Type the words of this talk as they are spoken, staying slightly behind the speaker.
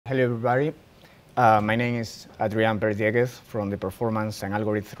Hello, everybody. My name is Adrian Perez Dieguez from the Performance and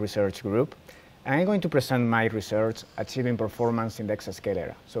Algorithm Research Group. And I'm going to present my research, Achieving Performance in the Exascale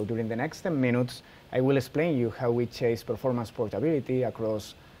Era. So during the next 10 minutes, I will explain you how we chase performance portability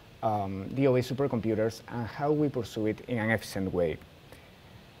across DOA supercomputers and how we pursue it in an efficient way.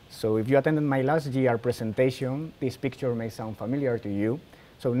 So if you attended my last year presentation, this picture may sound familiar to you.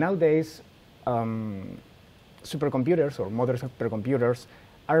 So nowadays, supercomputers or modern supercomputers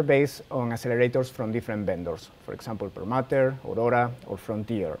are based on accelerators from different vendors, for example, Perlmutter, Aurora, or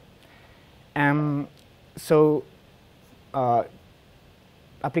Frontier.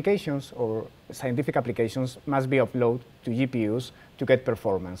 Applications or scientific applications must be uploaded to GPUs to get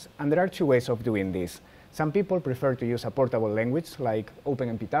performance. And there are two ways of doing this. Some people prefer to use a portable language like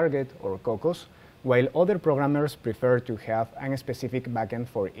OpenMP Target or Cocos, while other programmers prefer to have a specific backend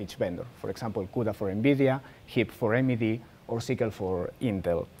for each vendor. For example, CUDA for NVIDIA, HIP for AMD, or SYCL for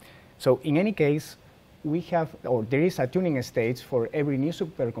Intel. So in any case, there is a tuning stage for every new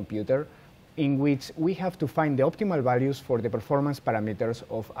supercomputer in which we have to find the optimal values for the performance parameters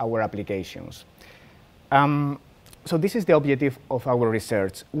of our applications. So this is the objective of our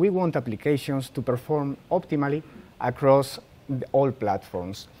research. We want applications to perform optimally across all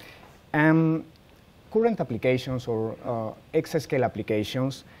platforms. Current applications or exascale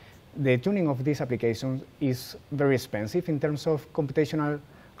applications, the tuning of these applications is very expensive in terms of computational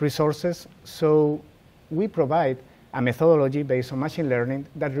resources. So we provide a methodology based on machine learning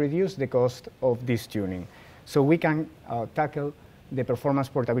that reduces the cost of this tuning. So we can tackle the performance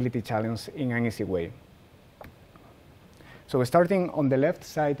portability challenge in an easy way. So starting on the left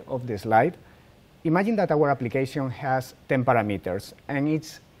side of the slide, imagine that our application has 10 parameters, and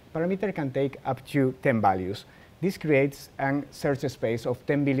each parameter can take up to 10 values. This creates a search space of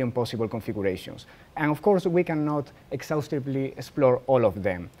 10 billion possible configurations. And of course, we cannot exhaustively explore all of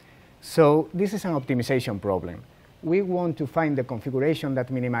them. So this is an optimization problem. We want to find the configuration that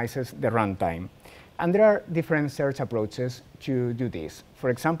minimizes the runtime. And there are different search approaches to do this.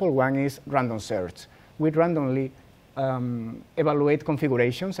 For example, one is random search. We randomly evaluate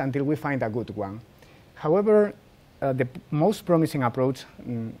configurations until we find a good one. However, the most promising approach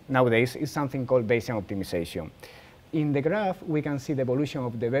nowadays is something called Bayesian optimization. In the graph, we can see the evolution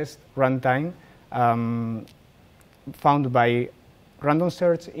of the best runtime found by random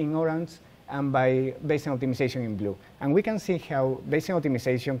search in orange and by Bayesian optimization in blue. And we can see how Bayesian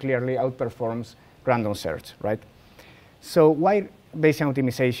optimization clearly outperforms random search, right? So why Bayesian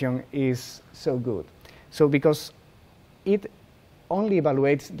optimization is so good? So because it only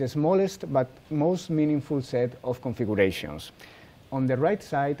evaluates the smallest but most meaningful set of configurations. On the right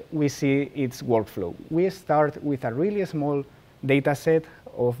side, we see its workflow. We start with a really small data set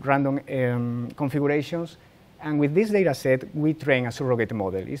of random configurations, and with this data set, we train a surrogate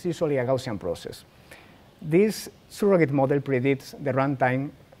model. It's usually a Gaussian process. This surrogate model predicts the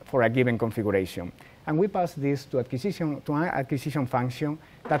runtime for a given configuration, and we pass this to an acquisition function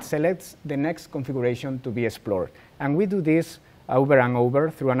that selects the next configuration to be explored. And we do this over and over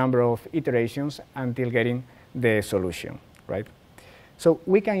through a number of iterations until getting the solution, right? So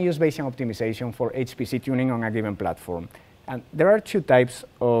we can use Bayesian optimization for HPC tuning on a given platform. And there are two types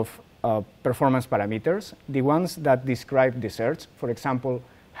of performance parameters, the ones that describe the search, for example,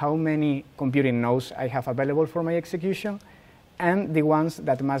 how many computing nodes I have available for my execution, and the ones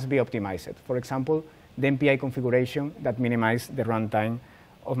that must be optimized, for example, the MPI configuration that minimizes the runtime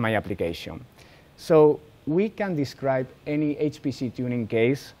of my application. So we can describe any HPC tuning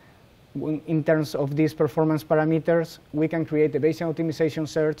case in terms of these performance parameters. We can create a Bayesian optimization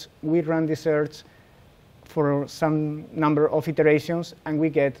search. We run the search for some number of iterations, and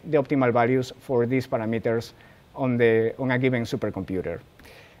we get the optimal values for these parameters on a given supercomputer.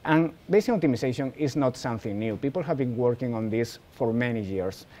 And Bayesian optimization is not something new. People have been working on this for many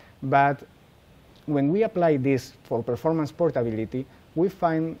years. But when we apply this for performance portability, we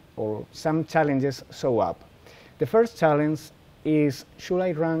find some challenges show up. The first challenge is, should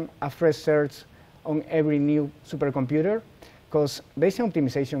I run a fresh search on every new supercomputer? Because Bayesian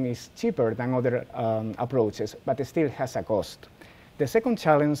optimization is cheaper than other approaches, but it still has a cost. The second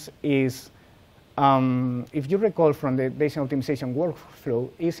challenge is, if you recall from the Bayesian optimization workflow,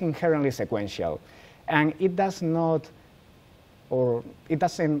 is inherently sequential. And it doesn't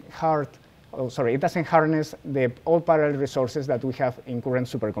harness the all parallel resources that we have in current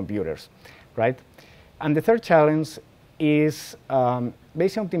supercomputers, right? And the third challenge is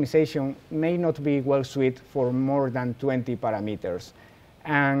Bayesian optimization may not be well suited for more than 20 parameters.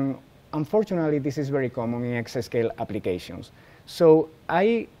 And unfortunately, this is very common in exascale applications. So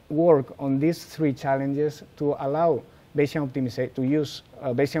I work on these three challenges to allow to use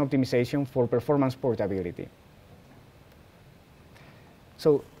Bayesian optimization for performance portability.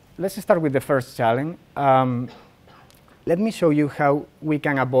 So let's start with the first challenge. Let me show you how we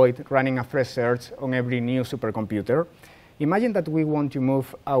can avoid running a fresh search on every new supercomputer. Imagine that we want to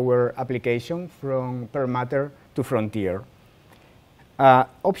move our application from per matter to frontier.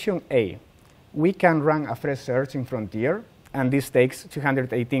 Option A, we can run a fresh search in frontier, and this takes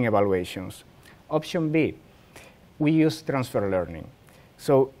 218 evaluations. Option B, we use transfer learning.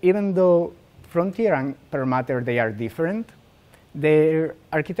 So even though frontier and per matter, they are different, their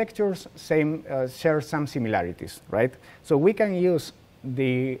architectures share some similarities, right? So we can use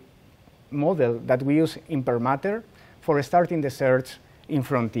the model that we use in per matter for starting the search in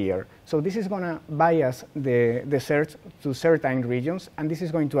frontier. So this is going to bias the search to certain regions, and this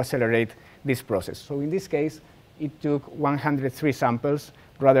is going to accelerate this process. So in this case, it took 103 samples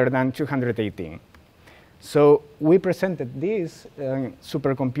rather than 218. So we presented this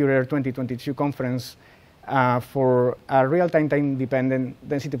Supercomputer 2022 conference for a real-time time-dependent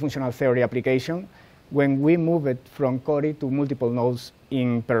density functional theory application when we move it from Cori to multiple nodes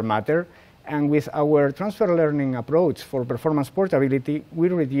in per matter. And with our transfer learning approach for performance portability, we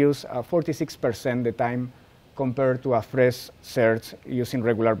reduce 46% the time compared to a fresh search using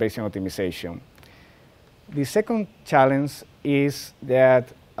regular Bayesian optimization. The second challenge is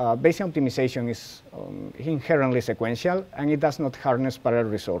that Bayesian optimization is inherently sequential, and it does not harness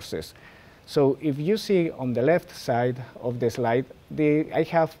parallel resources. So if you see on the left side of the slide, I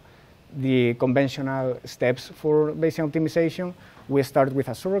have the conventional steps for Bayesian optimization. We start with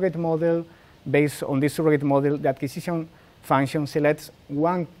a surrogate model. Based on this surrogate model, the acquisition function selects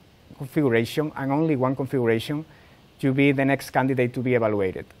one configuration and only one configuration to be the next candidate to be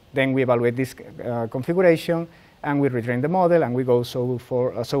evaluated. Then we evaluate this configuration, and we retrain the model, and we go so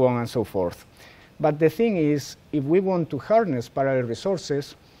on and so forth. But the thing is, if we want to harness parallel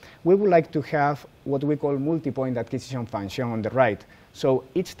resources, we would like to have what we call multi-point acquisition function on the right. So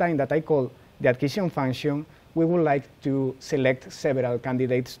each time that I call the acquisition function, we would like to select several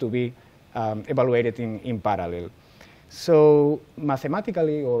candidates to be evaluated in parallel. So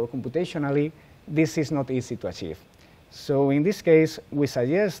mathematically or computationally, this is not easy to achieve. So in this case, we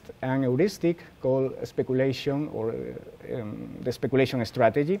suggest an heuristic called speculation, or the speculation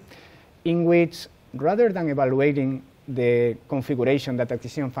strategy, in which rather than evaluating the configuration that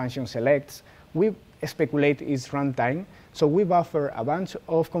acquisition function selects, we speculate its runtime. So we buffer a bunch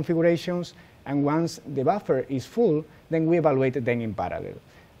of configurations, and once the buffer is full, then we evaluate them in parallel.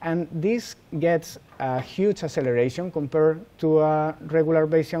 And this gets a huge acceleration compared to a regular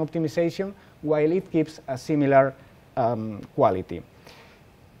Bayesian optimization, while it keeps a similar quality.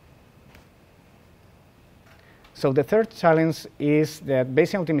 So the third challenge is that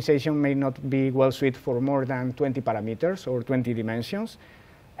Bayesian optimization may not be well suited for more than 20 parameters or 20 dimensions.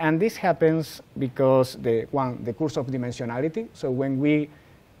 And this happens because the curse of dimensionality. So when we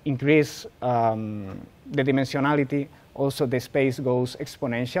increase the dimensionality, also the space goes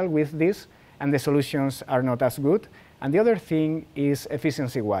exponential with this, and the solutions are not as good. And the other thing is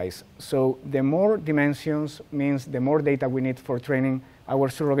efficiency-wise. So the more dimensions means the more data we need for training our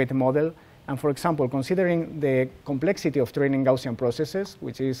surrogate model. And for example, considering the complexity of training Gaussian processes,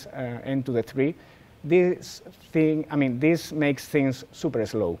 which is n to the 3, this makes things super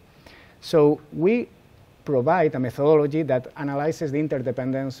slow. So we provide a methodology that analyzes the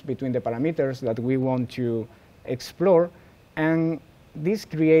interdependence between the parameters that we want to explore, and this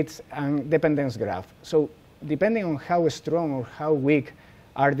creates a dependence graph. So depending on how strong or how weak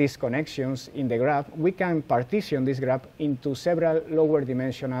are these connections in the graph, we can partition this graph into several lower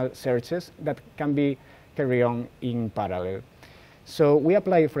dimensional searches that can be carried on in parallel. So we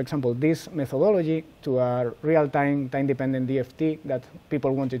apply, for example, this methodology to a real-time, time-dependent DFT that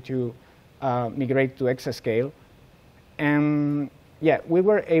people wanted to migrate to Exascale. And yeah, we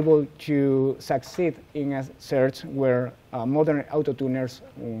were able to succeed in a search where modern autotuners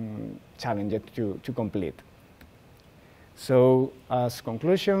challenged to complete. So as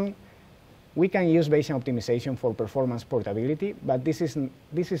conclusion, we can use Bayesian optimization for performance portability, but this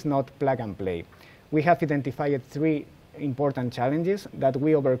is not plug and play. We have identified 3 important challenges that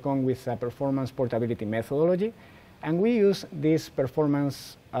we overcome with a performance portability methodology, and we use this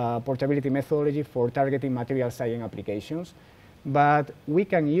performance portability methodology for targeting material science applications, but we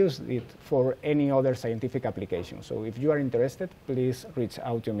can use it for any other scientific application. So if you are interested, please reach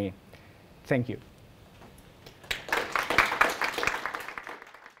out to me. Thank you.